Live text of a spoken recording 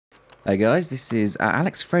Hey guys, this is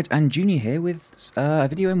Alex, Fred, and Junior here with a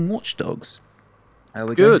video in Watch Dogs. We're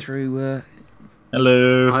going Good. through.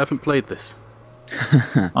 Hello. I haven't played this.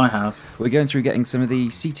 I have. We're going through getting some of the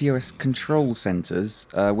ctOS control centers,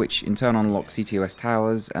 which in turn unlock ctOS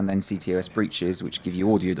towers and then ctOS breaches, which give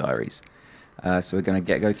you audio diaries. So we're going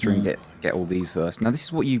to go through and get all these first. Now this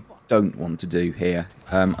is what you don't want to do here.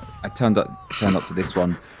 I turned up to this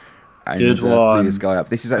one and Good one. blew this guy up.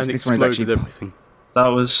 This one is actually everything. That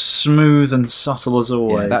was smooth and subtle as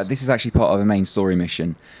always. Yeah, this is actually part of a main story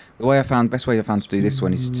mission. The best way I found to do this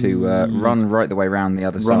one is to run right the way around the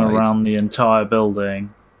other side. Run around the entire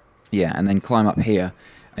building. Yeah, and then climb up here,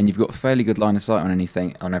 and you've got a fairly good line of sight on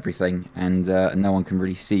everything, and no one can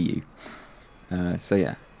really see you. So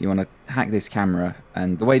yeah, you want to hack this camera,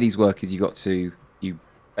 and the way these work is you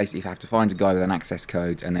basically have to find a guy with an access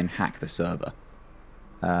code and then hack the server.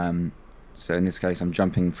 So in this case, I'm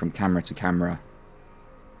jumping from camera to camera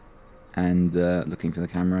and looking for the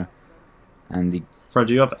camera, and the. Fred,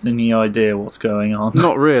 do you have any idea what's going on?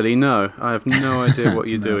 Not really, no. I have no idea what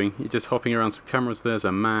you're doing. You're just hopping around some cameras. There's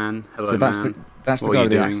a man. Hello, So that's man. the guy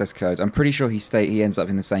with the access code. I'm pretty sure he ends up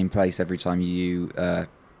in the same place every time you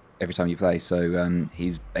play. So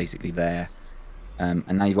he's basically there. And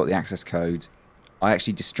now you've got the access code. I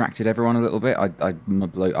actually distracted everyone a little bit. I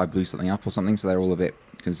blew something up or something, so they're all a bit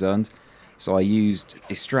concerned. So I used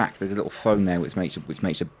distract. There's a little phone there which makes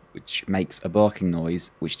a barking noise,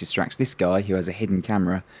 which distracts this guy who has a hidden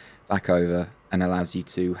camera back over and allows you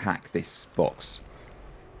to hack this box.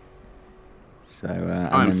 So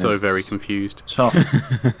I'm so very confused. Tough.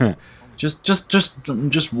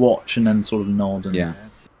 just watch and then sort of nod. And yeah.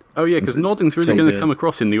 Oh yeah, because nodding's really going to come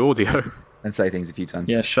across in the audio. And say things a few times.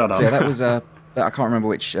 Yeah, shut up. So yeah, that was I can't remember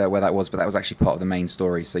where that was, but that was actually part of the main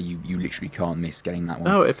story. So you literally can't miss getting that one.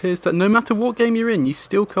 Oh, it appears that no matter what game you're in, you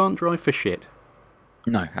still can't drive for shit.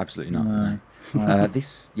 No, absolutely not. No.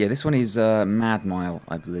 This one is Mad Mile,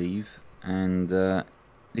 I believe, and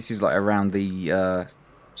this is like around the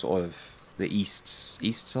sort of the east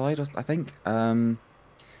side, I think. And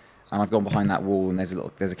I've gone behind that wall, and there's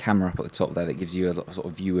a camera up at the top there that gives you a sort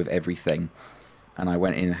of view of everything. And I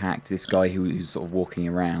went in and hacked this guy who's sort of walking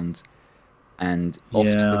around, and off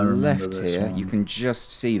to the left here, you can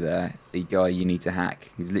just see there the guy you need to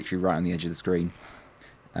hack. He's literally right on the edge of the screen.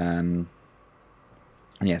 And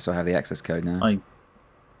yeah, so I have the access code now. I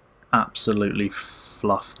absolutely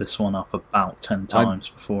fluffed this one up about 10 times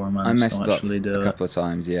before I managed to actually do it. A couple of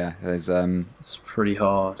times, yeah. There's It's pretty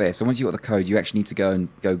hard. But yeah, so once you've got the code, you actually need to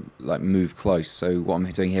go like move close. So what I'm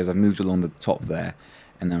doing here is I've moved along the top there,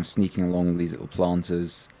 and then I'm sneaking along these little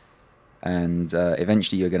planters, and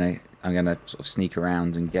eventually I'm gonna sort of sneak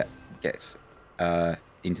around and get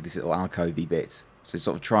into this little alcovey bit. So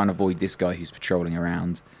sort of try and avoid this guy who's patrolling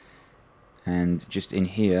around. And just in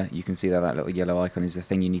here, you can see that little yellow icon is the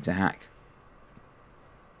thing you need to hack,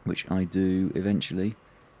 which I do eventually.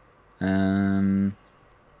 Yeah, I'm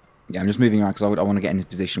just moving around because I want to get in a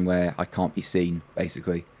position where I can't be seen,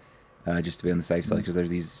 basically, just to be on the safe side, because there's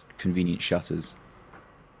these convenient shutters.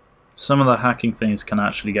 Some of the hacking things can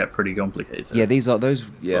actually get pretty complicated. Yeah,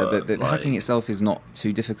 the hacking itself is not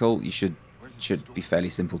too difficult. You should be fairly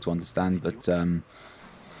simple to understand, but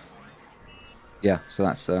yeah, so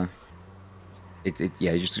that's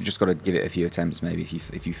yeah, you just got to give it a few attempts. Maybe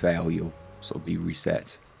if you fail, you'll sort of be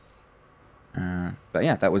reset. But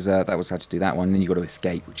yeah, that was how to do that one. And then you got to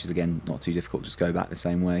escape, which is again not too difficult. Just go back the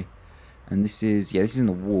same way. And this is in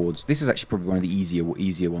the wards. This is actually probably one of the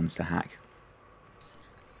easier ones to hack.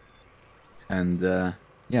 And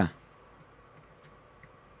yeah,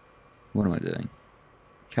 what am I doing?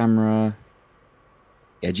 Camera.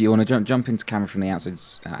 Yeah, do you want to jump into camera from the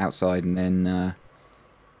outside, and then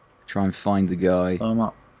try and find the guy? Blow him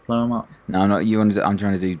up. No, I'm not. I'm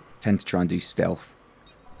trying to tend to try and do stealth.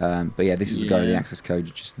 But yeah, this is the guy with the access code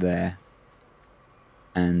just there.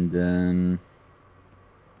 And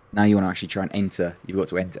now you want to actually try and enter. You've got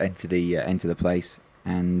to enter the place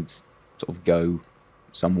and sort of go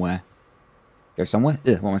somewhere. Go somewhere?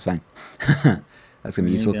 Ugh, what am I saying? That's gonna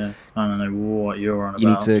be useful. I don't know what you're on about. You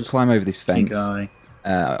need to climb over this fence. Guy.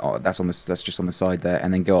 That's just on the side there,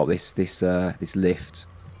 and then go up this lift,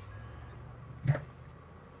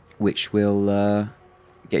 which will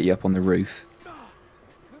get you up on the roof.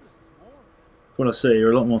 What I say,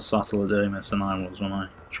 you're a lot more subtle at doing this than I was when I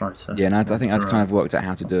tried to. Yeah, no, I think I've kind of worked out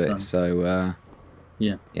how to do it. So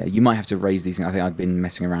yeah, you might have to raise these things. I think I've been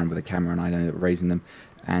messing around with the camera and I ended up raising them.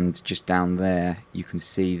 And just down there, you can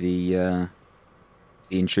see the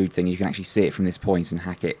intrude thing. You can actually see it from this point and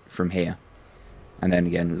hack it from here. And then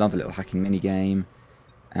again, another little hacking mini game,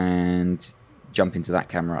 and jump into that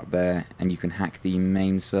camera up there, and you can hack the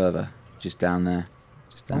main server just down there,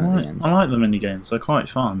 just down at the end. I like the mini games; they're quite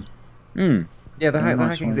fun. Yeah, the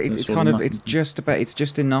hacking. It's kind of it's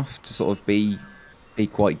just enough to sort of be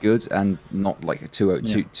quite good, and not like too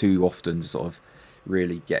often to sort of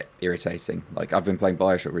really get irritating. Like I've been playing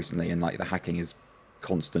BioShock recently, and like the hacking is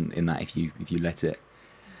constant in that if you let it.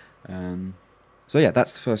 So yeah,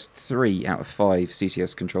 that's the first 3 out of 5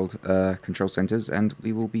 ctOS control centers, and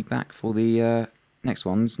we will be back for the next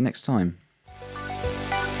ones next time.